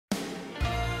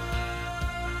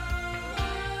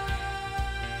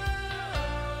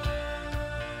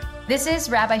This is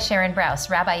Rabbi Sharon Brous,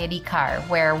 Rabbi at IKAR,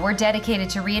 where we're dedicated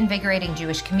to reinvigorating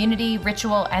Jewish community,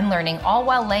 ritual, and learning, all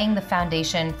while laying the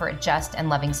foundation for a just and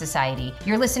loving society.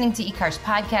 You're listening to IKAR's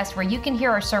podcast, where you can hear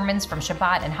our sermons from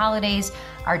Shabbat and holidays,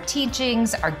 our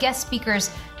teachings, our guest speakers,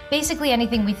 basically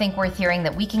anything we think worth hearing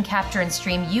that we can capture and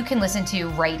stream, you can listen to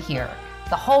right here.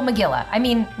 The whole Megillah. I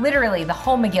mean, literally the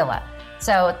whole Megillah.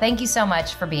 So thank you so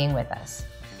much for being with us.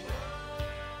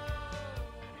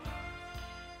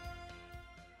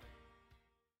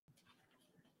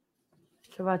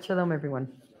 Shabbat Shalom, everyone.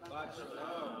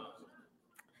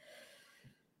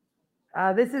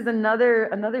 This is another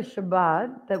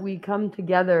Shabbat that we come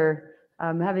together,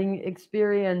 having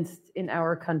experienced in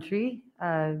our country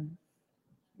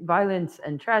violence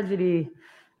and tragedy.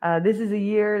 This is a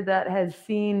year that has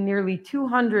seen nearly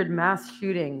 200 mass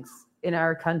shootings in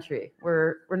our country.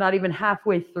 We're not even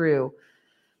halfway through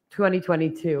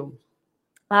 2022.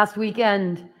 Last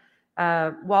weekend,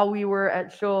 while we were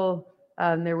at Shul,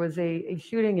 there was a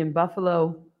shooting in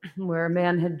Buffalo where a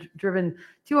man had driven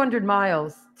 200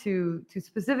 miles to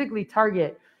specifically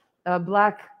target a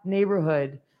Black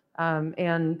neighborhood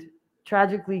and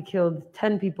tragically killed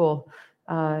 10 people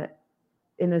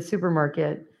in a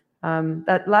supermarket.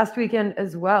 That last weekend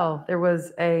as well, there was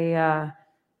an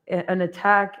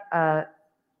attack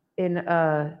in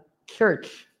a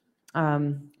church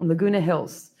in Laguna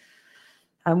Hills.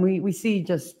 We see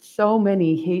just so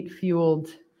many hate-fueled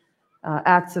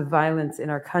acts of violence in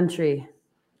our country.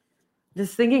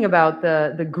 Just thinking about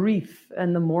the grief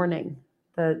and the mourning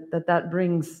that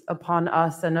brings upon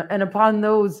us and upon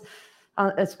those,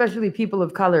 especially people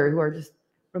of color, who are just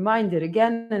reminded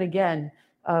again and again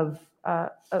of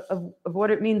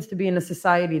what it means to be in a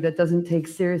society that doesn't take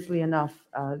seriously enough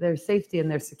their safety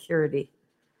and their security.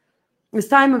 This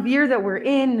time of year that we're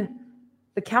in,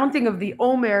 the counting of the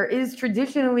Omer is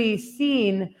traditionally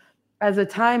seen as a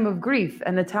time of grief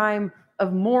and a time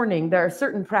of mourning. There are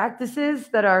certain practices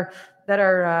that are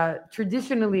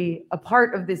traditionally a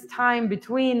part of this time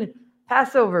between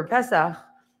Passover, Pesach,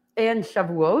 and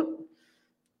Shavuot.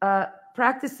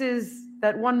 Practices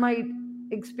that one might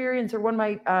experience or one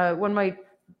might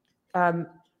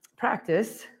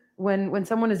practice when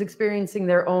someone is experiencing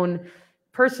their own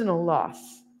personal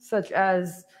loss, such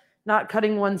as not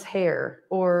cutting one's hair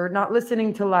or not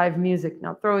listening to live music,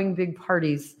 not throwing big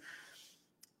parties.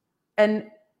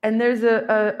 And there's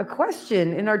a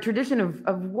question in our tradition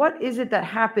of what is it that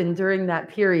happened during that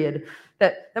period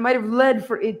that might have led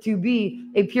for it to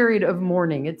be a period of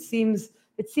mourning. It seems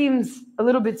a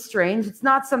little bit strange. It's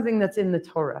not something that's in the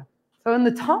Torah. So in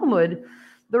the Talmud,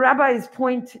 the rabbis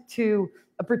point to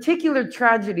a particular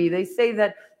tragedy. They say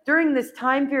that during this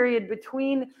time period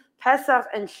between Pesach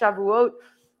and Shavuot,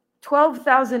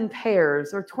 12,000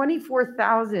 pairs or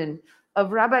 24,000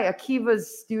 of Rabbi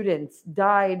Akiva's students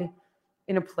died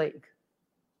in a plague.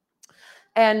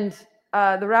 And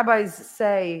the rabbis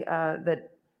say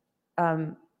that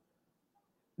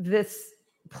this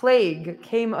plague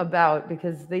came about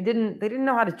because they didn't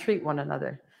know how to treat one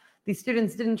another. These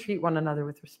students didn't treat one another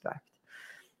with respect.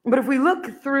 But if we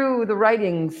look through the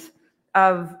writings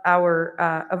of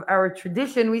our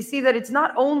tradition, we see that it's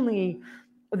not only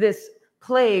this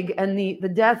plague and the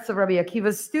deaths of Rabbi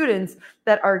Akiva's students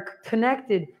that are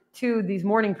connected to these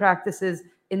mourning practices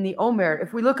in the Omer.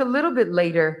 If we look a little bit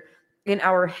later in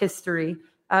our history,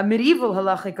 medieval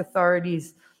halachic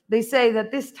authorities, they say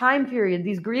that this time period,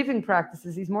 these grieving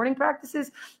practices, these mourning practices,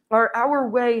 are our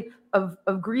way of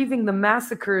grieving the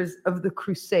massacres of the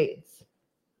Crusades.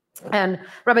 And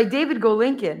Rabbi David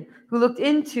Golinkin, who looked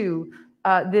into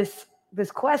this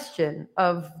question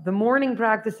of the mourning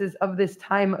practices of this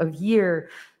time of year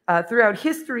throughout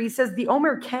history, says the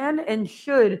Omer can and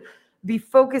should be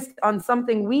focused on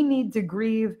something we need to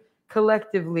grieve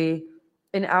collectively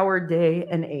in our day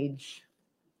and age.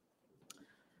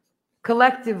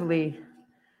 Collectively,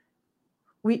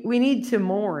 we need to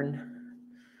mourn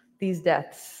these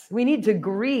deaths. We need to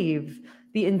grieve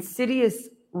the insidious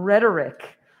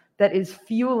rhetoric that is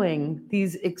fueling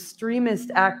these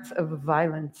extremist acts of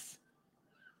violence.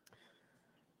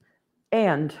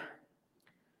 And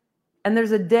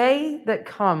there's a day that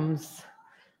comes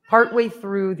partway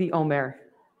through the Omer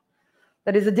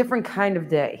that is a different kind of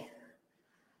day.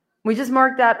 We just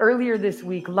marked that earlier this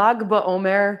week, Lag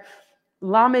BaOmer,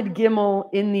 Lamed Gimel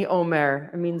in the Omer.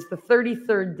 It means the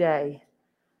 33rd day.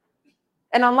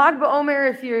 And on Lag BaOmer,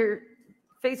 if your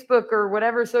Facebook or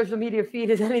whatever social media feed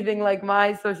is anything like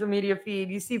my social media feed,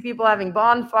 you see people having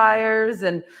bonfires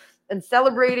and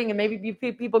celebrating, and maybe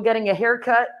people getting a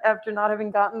haircut after not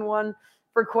having gotten one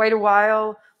for quite a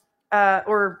while,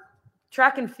 or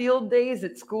track and field days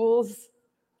at schools,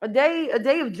 a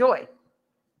day of joy.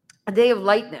 a day of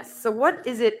lightness. So what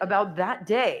is it about that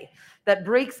day that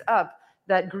breaks up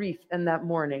that grief and that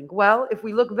mourning? Well, if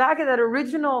we look back at that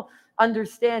original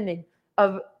understanding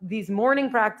of these mourning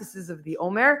practices of the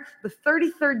Omer, the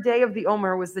 33rd day of the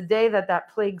Omer was the day that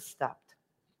that plague stopped.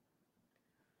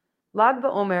 Lag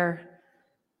BaOmer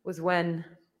was when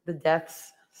the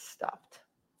deaths stopped.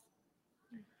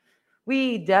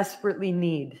 We desperately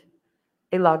need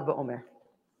a Lag BaOmer.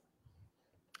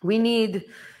 We need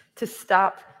to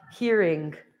stop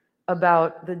hearing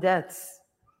about the deaths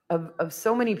of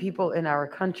so many people in our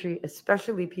country,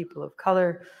 especially people of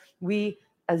color. We,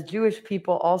 as Jewish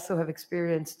people, also have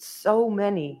experienced so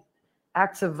many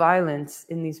acts of violence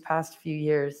in these past few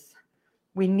years.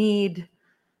 We need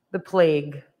the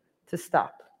plague to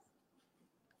stop.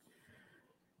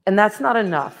 And that's not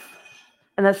enough.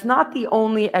 And that's not the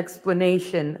only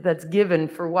explanation that's given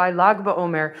for why Lag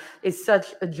BaOmer is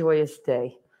such a joyous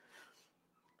day.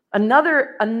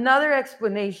 Another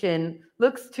explanation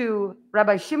looks to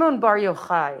Rabbi Shimon Bar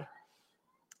Yochai,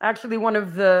 actually one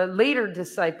of the later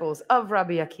disciples of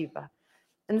Rabbi Akiva,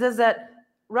 and says that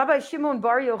Rabbi Shimon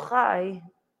Bar Yochai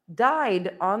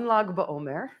died on Lag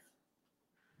BaOmer.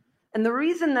 And the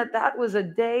reason that that was a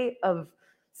day of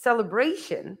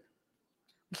celebration,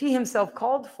 which he himself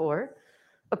called for,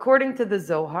 according to the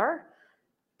Zohar,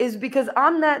 is because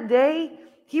on that day,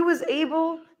 he was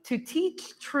able to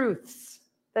teach truths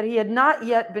that he had not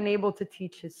yet been able to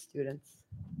teach his students.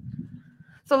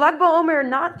 So Lag BaOmer,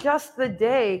 not just the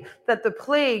day that the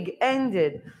plague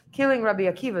ended, killing Rabbi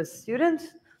Akiva's students,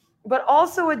 but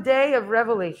also a day of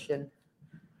revelation.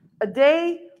 A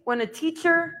day when a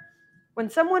teacher, when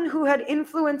someone who had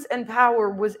influence and power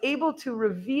was able to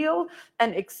reveal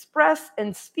and express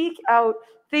and speak out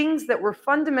things that were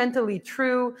fundamentally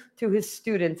true to his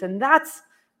students. And that's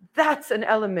an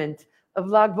element of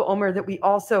Lag BaOmer that we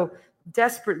also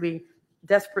desperately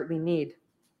need.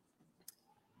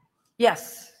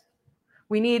 Yes,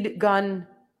 we need gun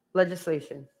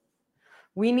legislation.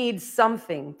 We need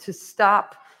something to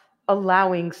stop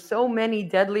allowing so many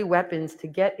deadly weapons to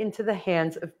get into the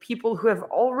hands of people who have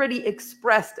already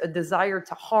expressed a desire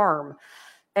to harm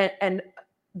and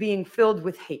being filled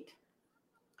with hate.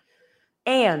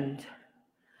 And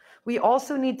we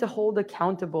also need to hold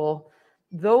accountable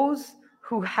those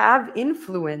who have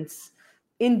influence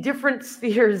in different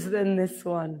spheres than this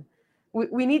one.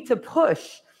 We need to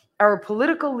push our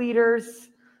political leaders.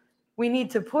 We need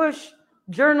to push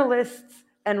journalists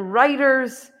and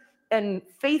writers and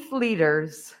faith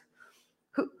leaders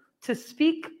to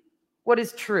speak what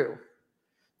is true,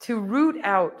 to root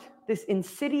out this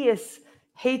insidious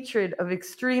hatred of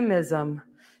extremism,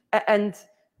 and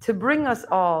to bring us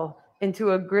all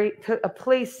into a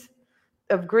place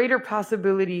of greater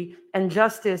possibility and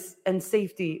justice and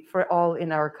safety for all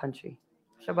in our country.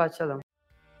 Shabbat Shalom.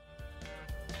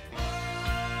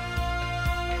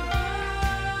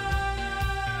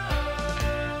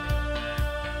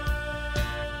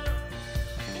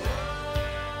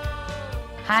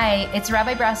 Hi, it's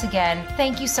Rabbi Brous again.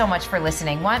 Thank you so much for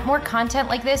listening. Want more content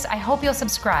like this? I hope you'll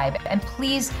subscribe. And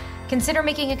please consider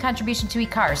making a contribution to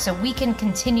IKAR so we can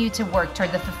continue to work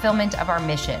toward the fulfillment of our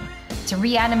mission, to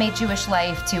reanimate Jewish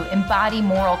life, to embody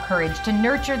moral courage, to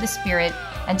nurture the spirit,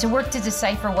 and to work to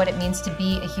decipher what it means to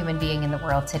be a human being in the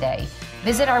world today.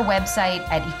 Visit our website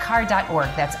at ikar.org.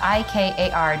 That's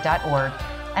IKAR.org.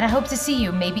 And I hope to see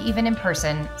you, maybe even in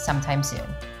person, sometime soon.